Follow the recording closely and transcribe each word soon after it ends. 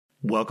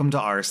Welcome to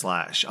r/, a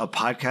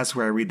podcast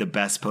where I read the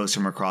best posts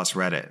from across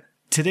Reddit.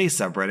 Today's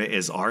subreddit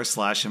is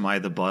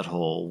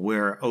r/AmITheButthole,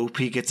 where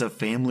OP gets a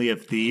family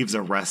of thieves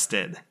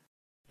arrested.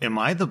 Am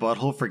I the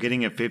butthole for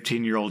getting a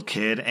 15-year-old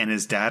kid and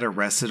his dad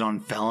arrested on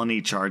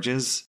felony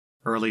charges?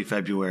 Early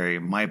February,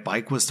 my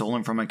bike was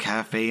stolen from a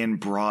cafe in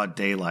broad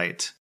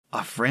daylight.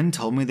 A friend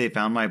told me they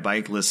found my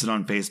bike listed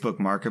on Facebook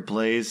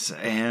Marketplace,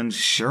 and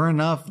sure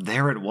enough,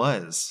 there it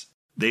was.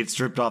 They'd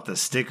stripped off the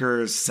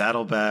stickers,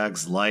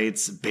 saddlebags,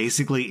 lights,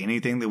 basically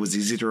anything that was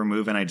easy to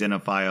remove and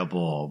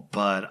identifiable,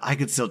 but I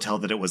could still tell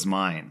that it was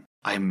mine.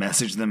 I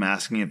messaged them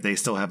asking if they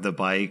still have the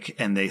bike,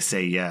 and they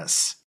say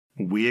yes.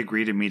 We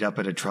agree to meet up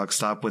at a truck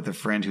stop with a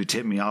friend who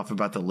tipped me off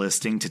about the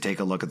listing to take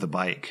a look at the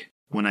bike.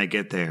 When I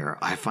get there,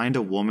 I find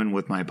a woman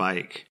with my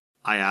bike.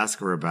 I ask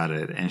her about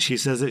it, and she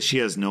says that she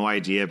has no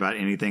idea about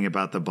anything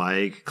about the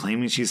bike,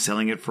 claiming she's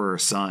selling it for her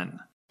son.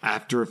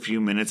 After a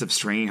few minutes of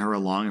stringing her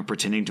along and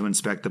pretending to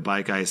inspect the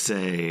bike, I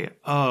say,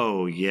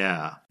 "Oh,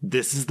 yeah,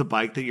 this is the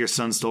bike that your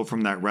son stole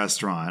from that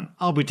restaurant.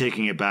 I'll be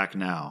taking it back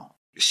now."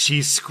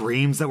 She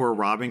screams that we're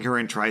robbing her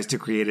and tries to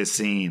create a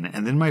scene,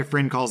 and then my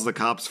friend calls the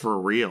cops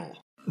for real.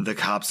 The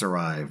cops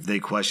arrive, they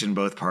question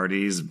both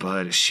parties,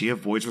 but she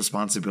avoids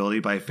responsibility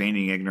by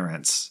feigning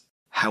ignorance.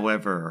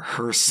 However,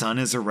 her son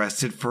is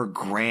arrested for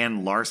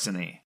grand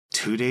larceny.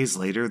 2 days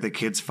later, the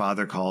kid's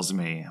father calls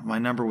me. My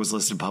number was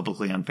listed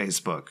publicly on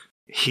Facebook.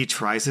 He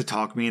tries to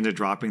talk me into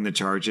dropping the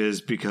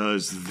charges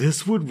because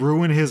this would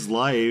ruin his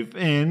life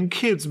and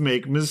kids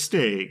make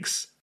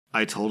mistakes.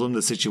 I told him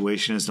the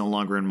situation is no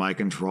longer in my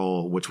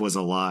control, which was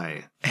a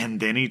lie. And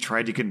then he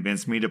tried to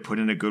convince me to put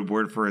in a good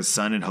word for his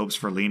son in hopes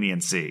for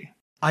leniency.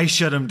 I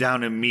shut him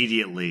down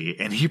immediately,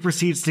 and he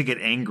proceeds to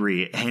get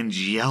angry and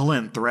yell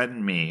and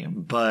threaten me,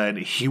 but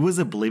he was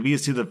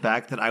oblivious to the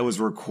fact that I was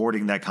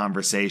recording that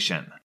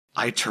conversation.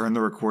 I turn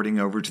the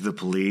recording over to the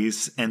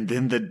police, and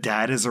then the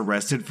dad is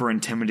arrested for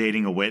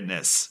intimidating a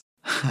witness.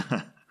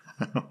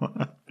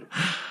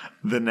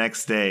 The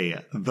next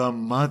day, the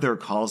mother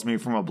calls me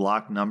from a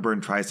blocked number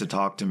and tries to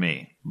talk to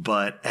me.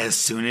 But as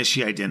soon as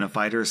she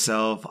identified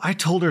herself, I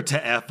told her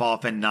to F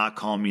off and not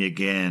call me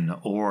again,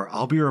 or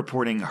I'll be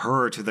reporting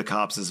her to the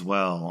cops as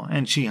well,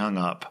 and she hung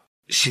up.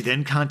 She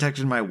then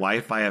contacted my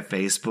wife via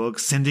Facebook,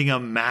 sending a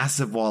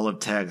massive wall of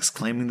texts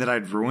claiming that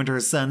I'd ruined her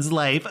son's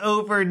life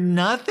over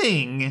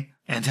nothing,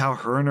 and how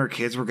her and her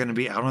kids were going to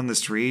be out on the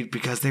street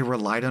because they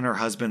relied on her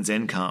husband's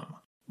income.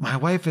 My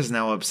wife is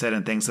now upset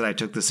and thinks that I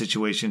took the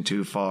situation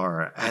too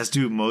far, as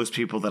do most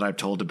people that I've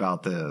told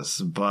about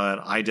this, but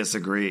I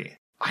disagree.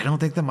 I don't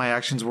think that my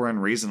actions were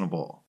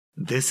unreasonable.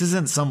 This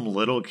isn't some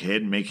little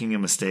kid making a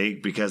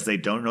mistake because they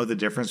don't know the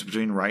difference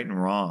between right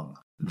and wrong.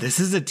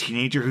 This is a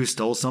teenager who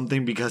stole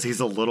something because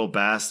he's a little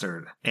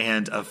bastard,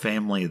 and a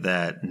family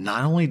that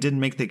not only didn't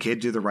make the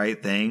kid do the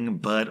right thing,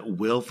 but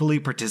willfully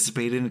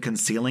participated in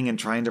concealing and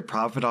trying to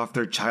profit off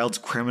their child's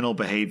criminal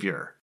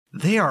behavior.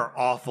 They are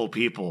awful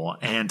people,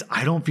 and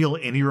I don't feel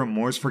any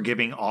remorse for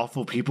giving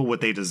awful people what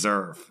they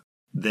deserve.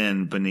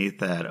 Then, beneath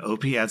that,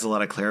 OP adds a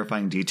lot of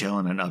clarifying detail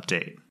in an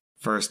update.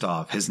 First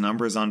off, his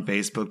number is on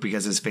Facebook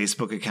because his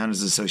Facebook account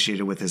is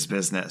associated with his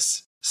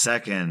business.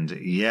 Second,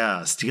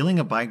 yeah, stealing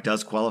a bike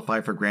does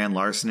qualify for grand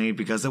larceny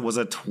because it was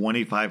a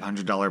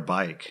 $2,500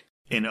 bike.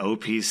 In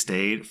OP's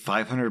state,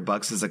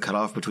 $500 is a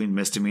cutoff between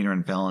misdemeanor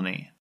and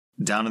felony.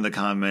 Down in the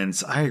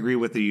comments, I agree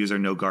with the user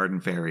No Garden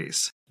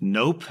Fairies.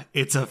 Nope,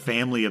 it's a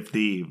family of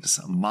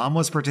thieves. Mom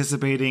was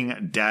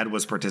participating, dad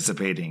was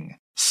participating.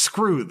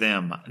 Screw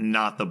them,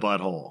 not the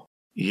butthole.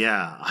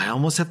 Yeah, I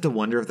almost have to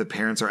wonder if the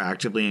parents are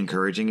actively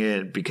encouraging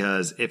it,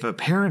 because if a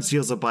parent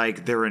steals a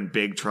bike, they're in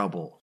big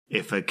trouble.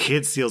 If a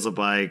kid steals a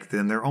bike,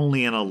 then they're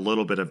only in a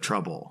little bit of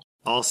trouble.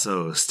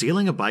 Also,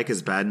 stealing a bike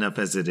is bad enough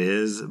as it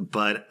is,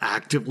 but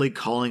actively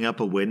calling up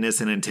a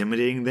witness and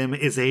intimidating them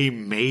is a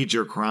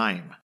major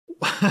crime.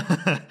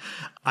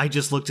 I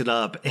just looked it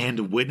up,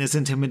 and witness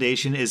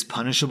intimidation is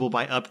punishable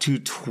by up to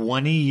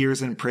 20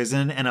 years in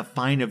prison and a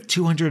fine of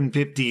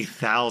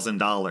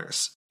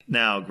 $250,000.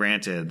 Now,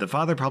 granted, the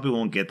father probably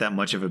won't get that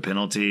much of a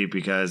penalty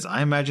because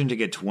I imagine to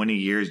get 20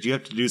 years, you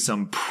have to do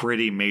some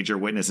pretty major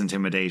witness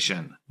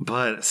intimidation.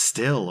 But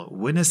still,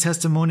 witness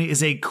testimony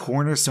is a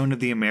cornerstone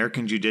of the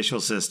American judicial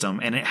system,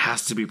 and it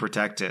has to be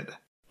protected.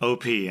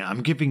 OP,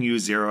 I'm giving you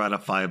 0 out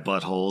of 5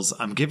 buttholes.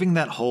 I'm giving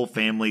that whole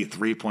family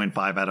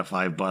 3.5 out of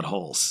 5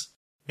 buttholes.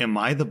 Am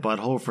I the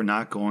butthole for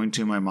not going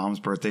to my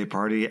mom's birthday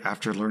party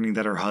after learning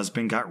that her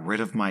husband got rid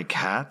of my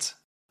cat?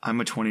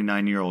 I'm a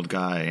 29-year-old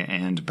guy,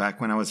 and back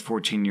when I was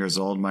 14 years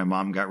old, my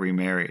mom got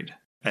remarried.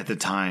 At the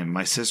time,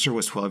 my sister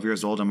was 12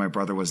 years old and my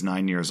brother was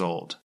 9 years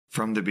old.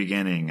 From the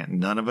beginning,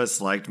 none of us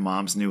liked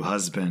Mom's new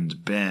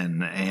husband,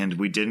 Ben, and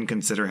we didn't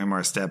consider him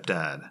our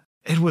stepdad.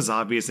 It was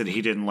obvious that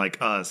he didn't like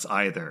us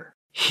either.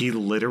 He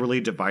literally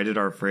divided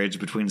our fridge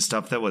between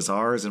stuff that was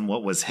ours and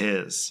what was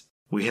his.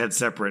 We had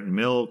separate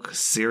milk,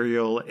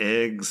 cereal,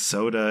 eggs,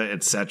 soda,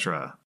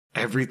 etc.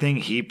 Everything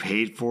he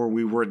paid for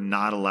we were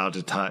not allowed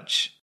to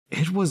touch.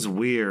 It was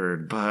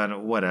weird,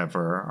 but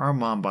whatever. Our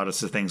mom bought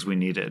us the things we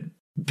needed.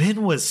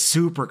 Ben was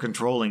super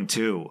controlling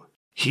too.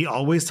 He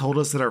always told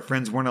us that our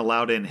friends weren't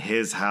allowed in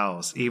his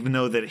house, even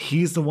though that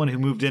he's the one who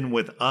moved in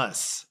with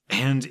us.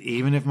 And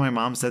even if my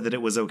mom said that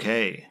it was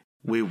okay.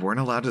 We weren't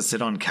allowed to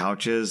sit on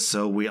couches,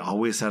 so we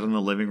always sat on the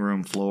living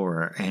room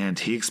floor, and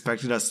he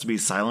expected us to be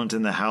silent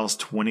in the house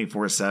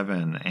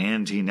 24/7,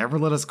 and he never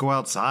let us go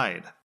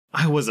outside.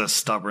 I was a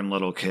stubborn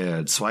little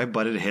kid, so I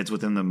butted heads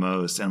with him the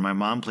most, and my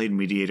mom played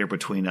mediator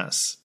between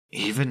us.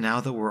 Even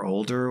now that we're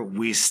older,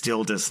 we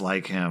still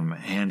dislike him,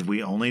 and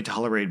we only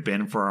tolerate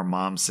Ben for our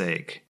mom's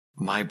sake.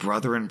 My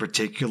brother in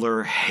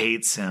particular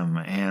hates him,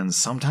 and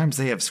sometimes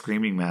they have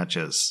screaming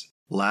matches.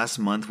 Last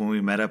month when we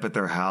met up at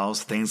their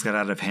house, things got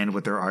out of hand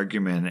with their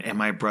argument, and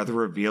my brother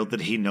revealed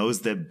that he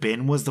knows that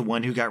Ben was the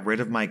one who got rid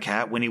of my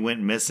cat when he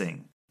went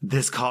missing.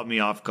 This caught me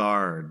off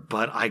guard,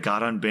 but I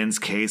got on Ben's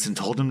case and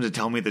told him to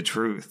tell me the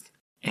truth.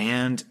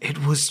 And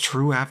it was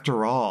true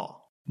after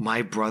all.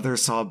 My brother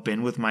saw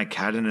Ben with my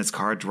cat in his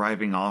car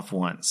driving off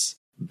once.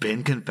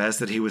 Ben confessed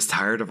that he was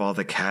tired of all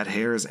the cat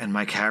hairs and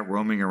my cat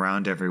roaming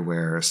around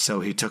everywhere, so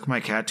he took my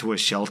cat to a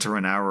shelter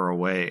an hour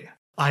away.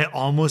 I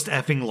almost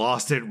effing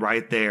lost it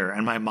right there,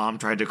 and my mom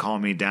tried to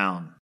calm me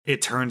down.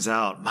 It turns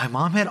out, my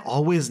mom had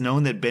always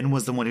known that Ben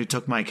was the one who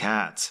took my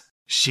cat.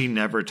 She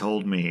never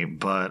told me,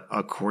 but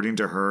according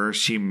to her,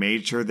 she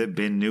made sure that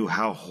Ben knew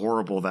how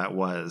horrible that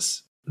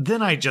was.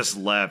 Then I just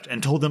left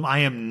and told them I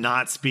am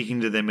not speaking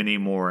to them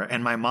anymore,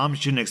 and my mom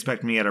shouldn't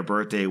expect me at her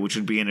birthday, which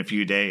would be in a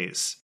few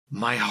days.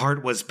 My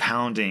heart was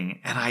pounding,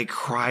 and I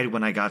cried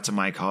when I got to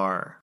my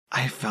car.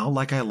 I felt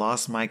like I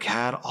lost my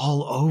cat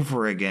all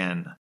over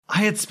again.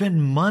 I had spent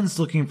months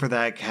looking for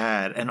that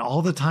cat, and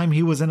all the time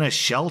he was in a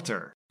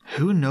shelter.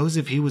 Who knows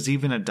if he was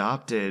even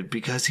adopted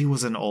because he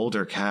was an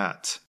older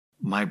cat.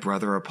 My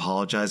brother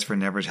apologized for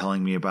never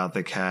telling me about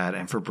the cat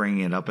and for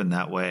bringing it up in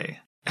that way.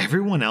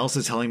 Everyone else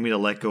is telling me to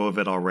let go of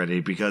it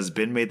already because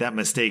Ben made that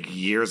mistake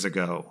years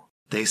ago.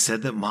 They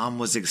said that Mom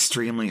was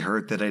extremely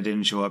hurt that I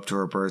didn't show up to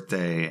her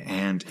birthday,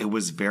 and it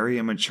was very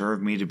immature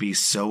of me to be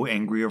so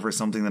angry over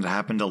something that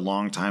happened a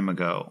long time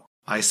ago.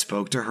 I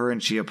spoke to her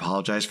and she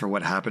apologized for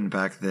what happened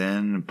back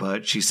then,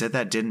 but she said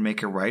that didn't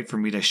make it right for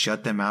me to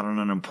shut them out on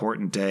an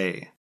important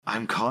day.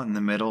 I'm caught in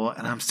the middle,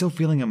 and I'm still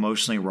feeling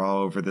emotionally raw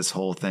over this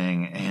whole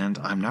thing, and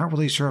I'm not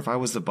really sure if I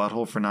was the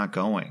butthole for not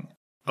going.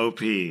 OP,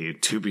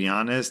 to be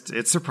honest,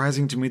 it's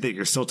surprising to me that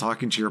you're still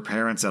talking to your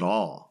parents at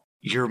all.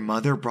 Your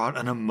mother brought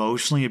an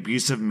emotionally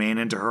abusive man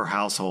into her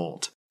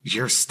household.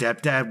 Your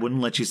stepdad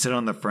wouldn't let you sit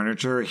on the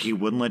furniture, he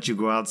wouldn't let you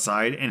go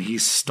outside, and he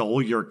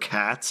stole your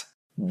cat?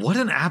 What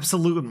an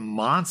absolute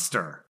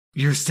monster!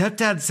 Your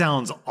stepdad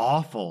sounds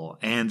awful,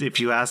 and if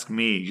you ask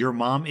me, your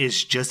mom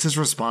is just as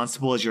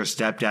responsible as your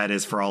stepdad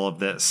is for all of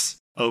this.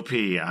 OP,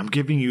 I'm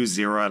giving you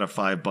 0 out of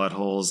 5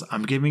 buttholes.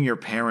 I'm giving your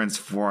parents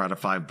 4 out of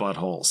 5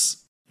 buttholes.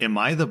 Am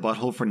I the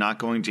butthole for not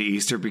going to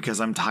Easter because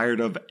I'm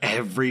tired of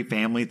every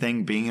family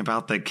thing being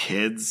about the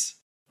kids?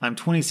 I'm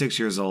 26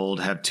 years old,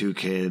 have 2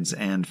 kids,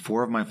 and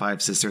 4 of my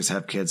 5 sisters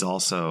have kids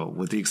also,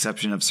 with the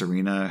exception of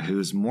Serena,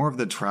 who's more of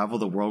the travel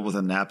the world with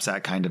a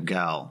knapsack kind of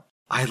gal.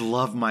 I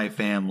love my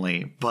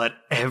family, but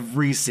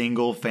every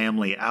single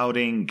family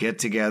outing,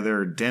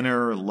 get-together,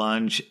 dinner,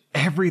 lunch,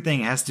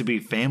 everything has to be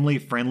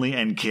family-friendly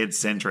and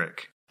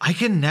kid-centric. I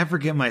can never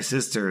get my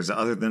sisters,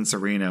 other than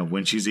Serena,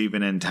 when she's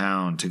even in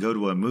town, to go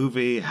to a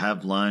movie,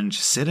 have lunch,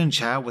 sit and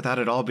chat without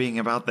it all being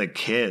about the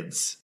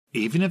kids.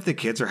 Even if the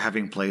kids are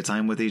having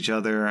playtime with each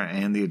other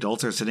and the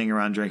adults are sitting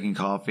around drinking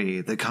coffee,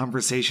 the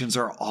conversations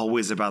are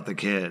always about the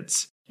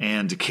kids.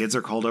 And kids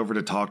are called over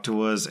to talk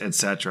to us,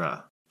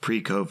 etc.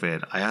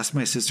 Pre-COVID, I asked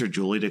my sister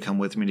Julie to come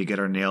with me to get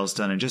our nails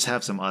done and just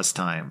have some us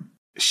time.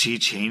 She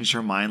changed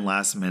her mind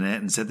last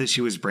minute and said that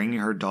she was bringing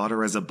her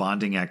daughter as a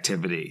bonding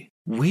activity.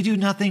 We do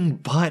nothing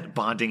but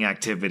bonding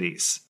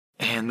activities.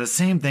 And the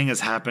same thing has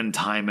happened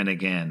time and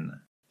again.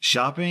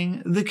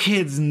 Shopping? The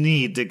kids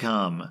need to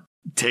come.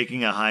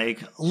 Taking a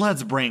hike?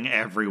 Let's bring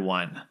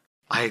everyone.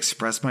 I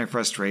expressed my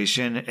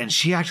frustration, and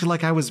she acted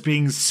like I was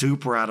being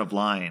super out of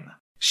line.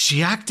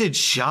 She acted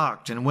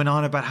shocked and went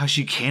on about how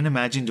she can't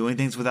imagine doing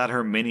things without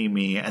her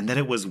mini-me and that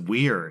it was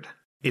weird.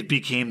 It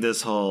became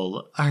this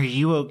whole, "Are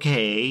you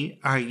okay?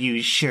 Are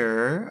you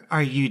sure?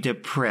 Are you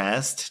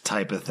depressed?"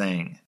 type of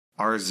thing.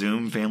 Our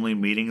Zoom family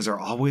meetings are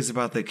always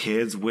about the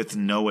kids with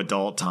no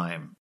adult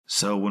time.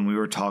 So when we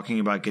were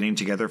talking about getting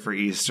together for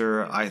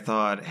Easter, I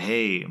thought,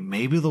 hey,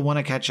 maybe they'll want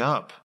to catch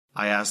up.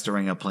 I asked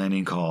during a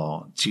planning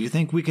call, do you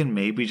think we can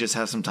maybe just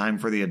have some time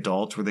for the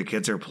adults where the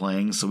kids are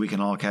playing so we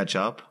can all catch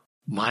up?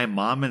 My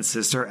mom and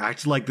sister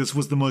acted like this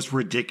was the most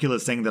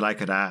ridiculous thing that I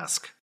could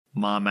ask.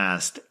 Mom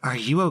asked, "Are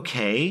you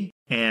okay?"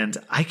 And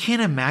I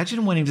can't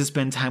imagine wanting to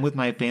spend time with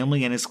my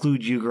family and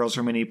exclude you girls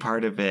from any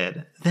part of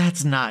it.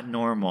 That's not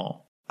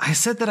normal. I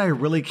said that I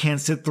really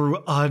can't sit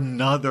through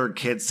another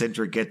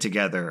kid-centric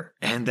get-together,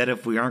 and that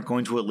if we aren't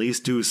going to at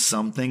least do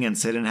something and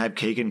sit and have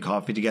cake and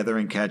coffee together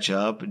and catch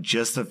up,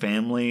 just the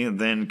family,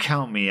 then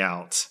count me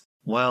out.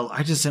 Well,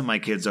 I just sent my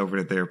kids over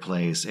to their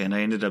place, and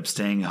I ended up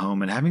staying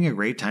home and having a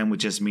great time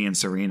with just me and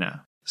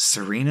Serena.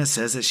 Serena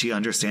says that she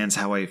understands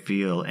how I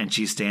feel and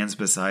she stands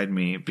beside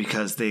me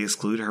because they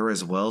exclude her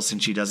as well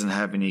since she doesn't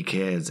have any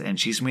kids and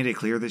she's made it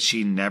clear that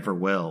she never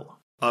will.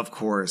 Of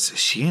course,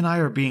 she and I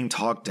are being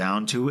talked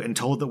down to and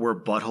told that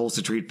we're buttholes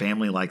to treat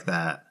family like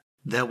that.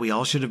 That we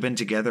all should have been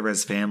together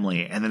as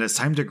family and that it's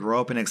time to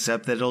grow up and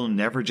accept that it'll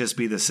never just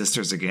be the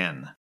sisters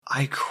again.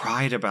 I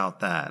cried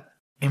about that.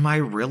 Am I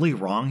really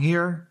wrong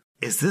here?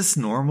 Is this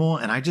normal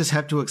and I just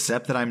have to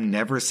accept that I'm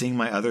never seeing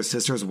my other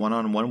sisters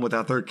one-on-one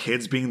without their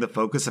kids being the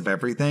focus of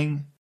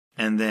everything?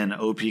 And then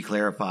OP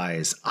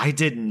clarifies, I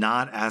did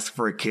not ask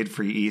for a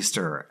kid-free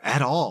Easter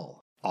at all.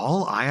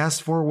 All I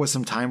asked for was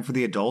some time for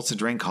the adults to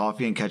drink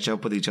coffee and catch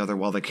up with each other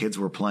while the kids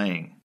were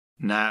playing.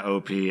 Nah,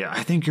 OP,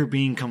 I think you're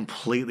being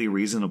completely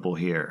reasonable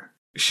here.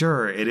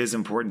 Sure, it is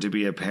important to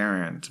be a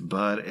parent,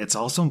 but it's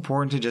also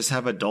important to just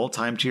have adult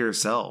time to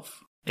yourself.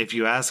 If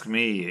you ask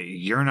me,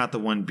 you're not the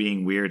one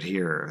being weird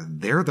here.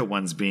 They're the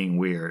ones being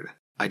weird.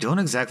 I don't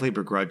exactly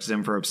begrudge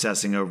them for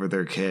obsessing over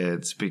their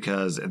kids,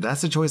 because if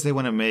that's the choice they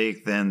want to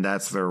make, then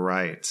that's their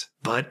right.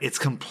 But it's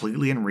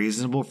completely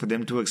unreasonable for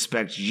them to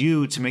expect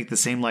you to make the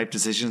same life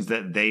decisions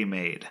that they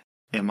made.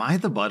 Am I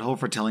the butthole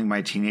for telling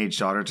my teenage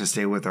daughter to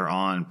stay with her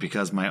aunt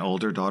because my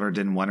older daughter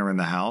didn't want her in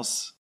the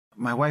house?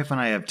 My wife and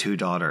I have 2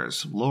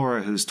 daughters,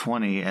 Laura who's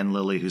 20 and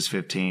Lily who's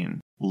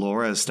 15.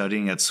 Laura is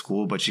studying at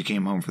school but she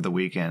came home for the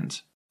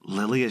weekend.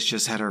 Lily has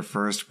just had her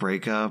first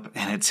breakup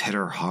and it's hit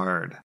her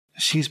hard.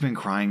 She's been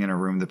crying in her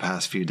room the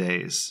past few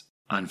days.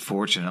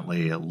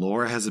 Unfortunately,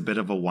 Laura has a bit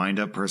of a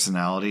wind-up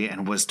personality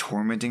and was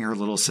tormenting her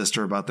little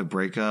sister about the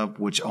breakup,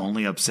 which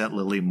only upset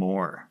Lily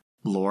more.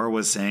 Laura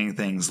was saying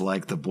things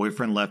like the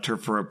boyfriend left her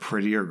for a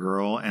prettier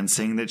girl and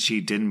saying that she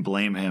didn't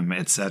blame him,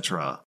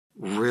 etc.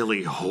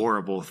 Really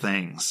horrible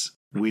things.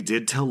 We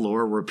did tell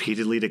Laura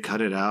repeatedly to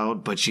cut it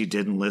out, but she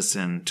didn't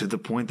listen, to the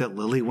point that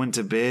Lily went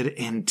to bed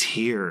in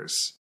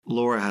tears.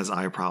 Laura has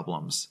eye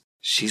problems.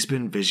 She's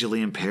been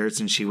visually impaired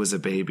since she was a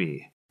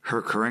baby.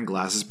 Her current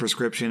glasses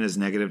prescription is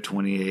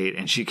 -28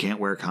 and she can't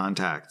wear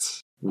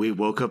contacts. We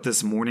woke up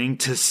this morning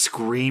to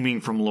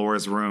screaming from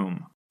Laura's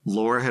room.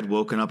 Laura had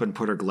woken up and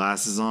put her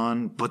glasses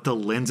on, but the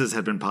lenses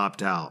had been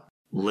popped out.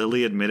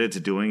 Lily admitted to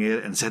doing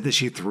it and said that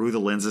she threw the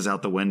lenses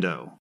out the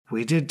window.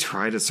 We did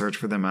try to search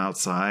for them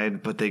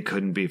outside, but they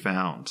couldn't be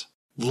found.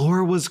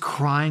 Laura was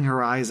crying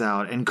her eyes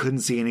out and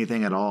couldn't see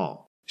anything at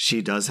all.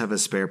 She does have a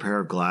spare pair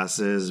of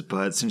glasses,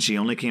 but since she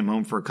only came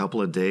home for a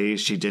couple of days,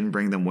 she didn't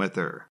bring them with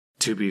her.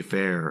 To be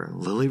fair,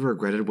 Lily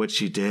regretted what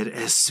she did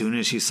as soon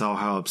as she saw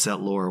how upset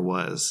Laura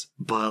was.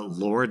 But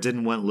Laura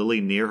didn't want Lily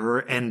near her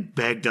and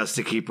begged us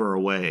to keep her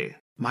away.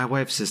 My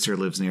wife's sister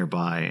lives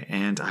nearby,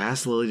 and I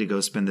asked Lily to go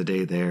spend the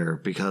day there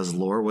because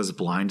Laura was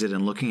blinded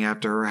and looking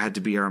after her had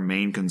to be our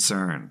main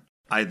concern.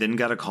 I then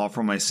got a call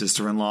from my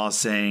sister-in-law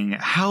saying,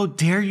 "How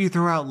dare you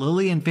throw out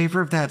Lily in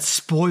favor of that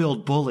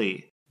spoiled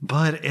bully?"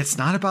 But it's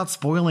not about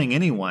spoiling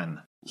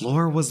anyone.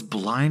 Laura was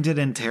blinded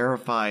and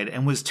terrified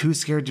and was too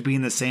scared to be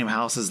in the same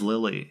house as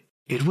Lily.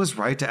 It was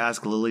right to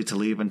ask Lily to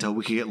leave until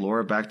we could get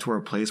Laura back to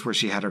her place where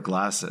she had her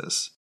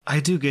glasses. I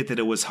do get that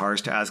it was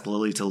harsh to ask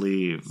Lily to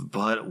leave,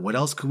 but what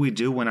else could we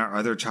do when our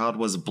other child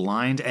was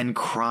blind and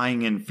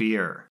crying in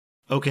fear?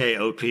 Okay,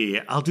 OP,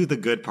 I'll do the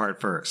good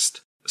part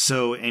first.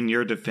 So, in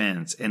your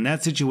defense, in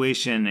that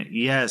situation,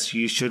 yes,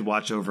 you should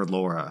watch over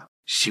Laura.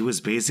 She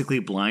was basically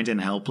blind and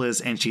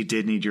helpless, and she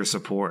did need your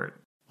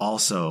support.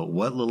 Also,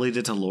 what Lily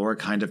did to Laura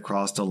kind of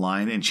crossed a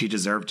line, and she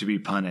deserved to be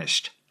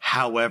punished.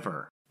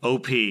 However,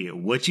 OP,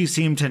 what you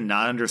seem to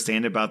not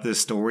understand about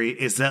this story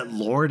is that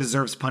Laura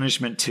deserves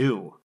punishment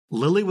too.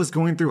 Lily was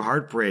going through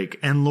heartbreak,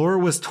 and Laura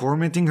was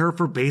tormenting her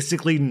for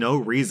basically no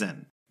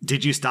reason.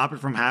 Did you stop it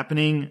from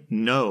happening?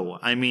 No.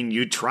 I mean,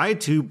 you tried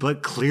to,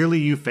 but clearly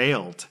you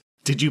failed.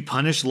 Did you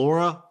punish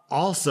Laura?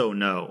 Also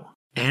no.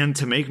 And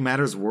to make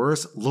matters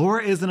worse,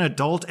 Laura is an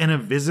adult and a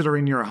visitor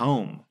in your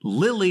home.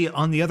 Lily,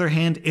 on the other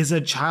hand, is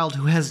a child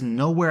who has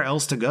nowhere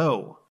else to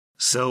go.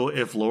 So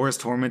if Laura's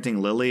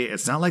tormenting Lily,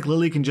 it's not like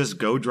Lily can just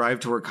go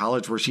drive to her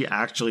college where she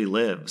actually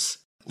lives.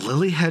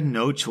 Lily had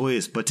no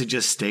choice but to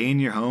just stay in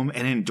your home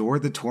and endure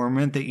the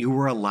torment that you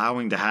were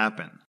allowing to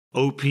happen.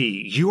 OP,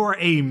 you are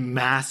a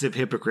massive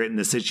hypocrite in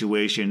this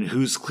situation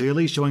who's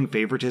clearly showing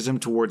favoritism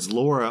towards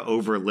Laura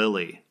over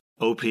Lily.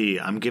 OP,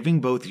 I'm giving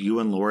both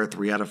you and Laura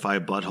 3 out of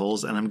 5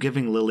 buttholes, and I'm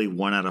giving Lily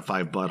 1 out of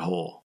 5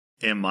 butthole.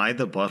 Am I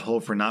the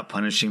butthole for not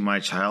punishing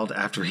my child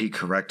after he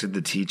corrected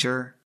the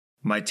teacher?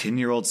 My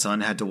 10-year-old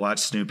son had to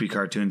watch Snoopy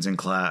cartoons in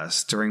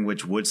class, during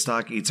which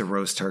Woodstock eats a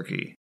roast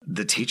turkey.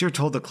 The teacher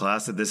told the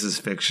class that this is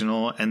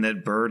fictional and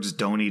that birds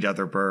don't eat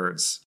other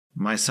birds.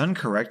 My son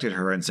corrected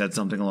her and said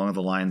something along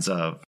the lines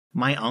of,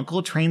 "My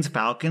uncle trains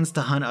falcons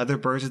to hunt other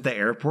birds at the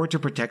airport to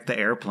protect the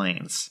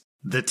airplanes."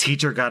 The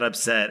teacher got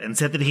upset and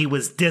said that he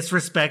was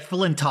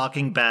disrespectful and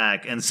talking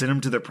back and sent him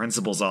to the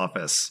principal's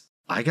office.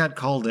 I got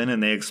called in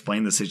and they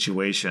explained the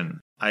situation.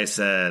 I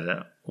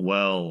said,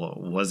 "Well,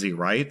 was he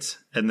right?"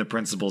 And the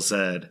principal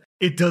said,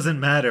 "It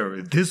doesn't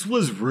matter. This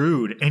was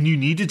rude and you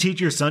need to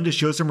teach your son to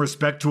show some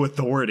respect to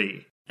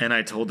authority." And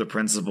I told the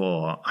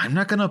principal, I'm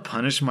not going to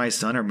punish my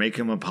son or make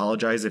him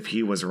apologize if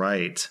he was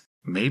right.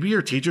 Maybe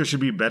your teacher should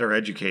be better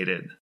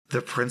educated.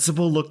 The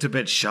principal looked a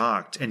bit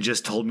shocked and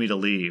just told me to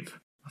leave.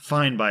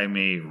 Fine by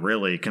me,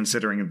 really,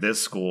 considering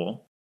this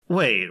school.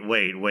 Wait.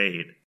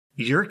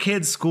 Your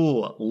kid's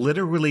school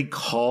literally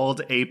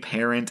called a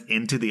parent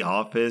into the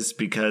office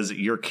because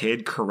your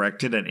kid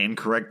corrected an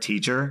incorrect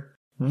teacher?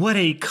 What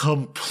a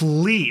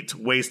complete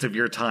waste of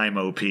your time,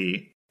 OP.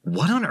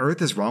 What on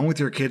earth is wrong with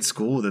your kid's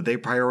school that they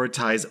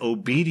prioritize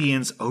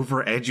obedience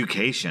over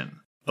education?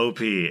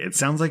 OP, it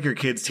sounds like your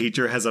kid's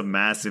teacher has a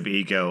massive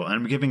ego.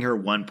 I'm giving her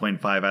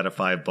 1.5 out of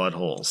 5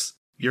 buttholes.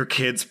 Your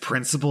kid's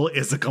principal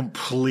is a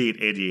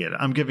complete idiot.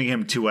 I'm giving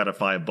him 2 out of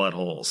 5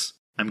 buttholes.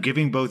 I'm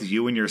giving both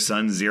you and your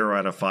son 0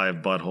 out of 5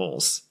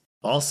 buttholes.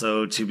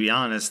 Also, to be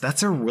honest,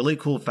 that's a really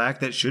cool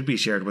fact that should be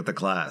shared with the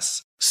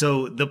class.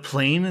 So the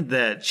plane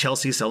that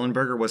Chelsea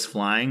Sullenberger was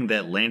flying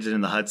that landed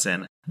in the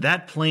Hudson,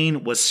 that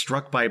plane was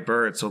struck by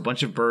birds. So a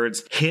bunch of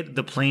birds hit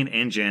the plane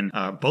engine,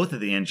 both of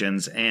the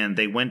engines, and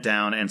they went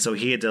down. And so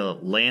he had to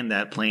land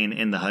that plane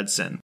in the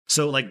Hudson.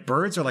 So like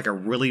birds are like a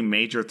really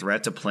major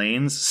threat to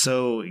planes.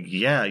 So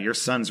yeah, your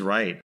son's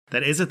right.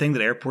 That is a thing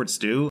that airports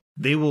do.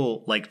 They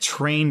will like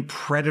train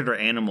predator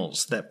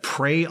animals that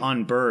prey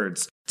on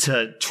birds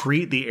to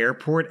treat the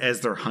airport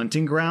as their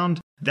hunting ground.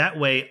 That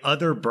way,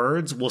 other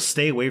birds will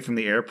stay away from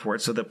the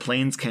airport so that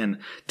planes can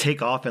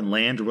take off and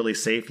land really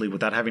safely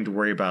without having to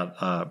worry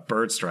about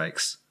bird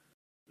strikes.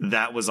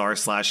 That was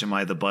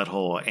r/AmITheA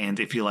Butthole, and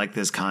if you like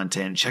this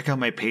content, check out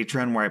my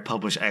Patreon where I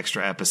publish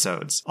extra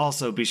episodes.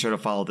 Also, be sure to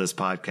follow this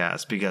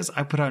podcast because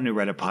I put out new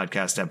Reddit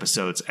podcast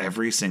episodes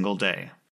every single day.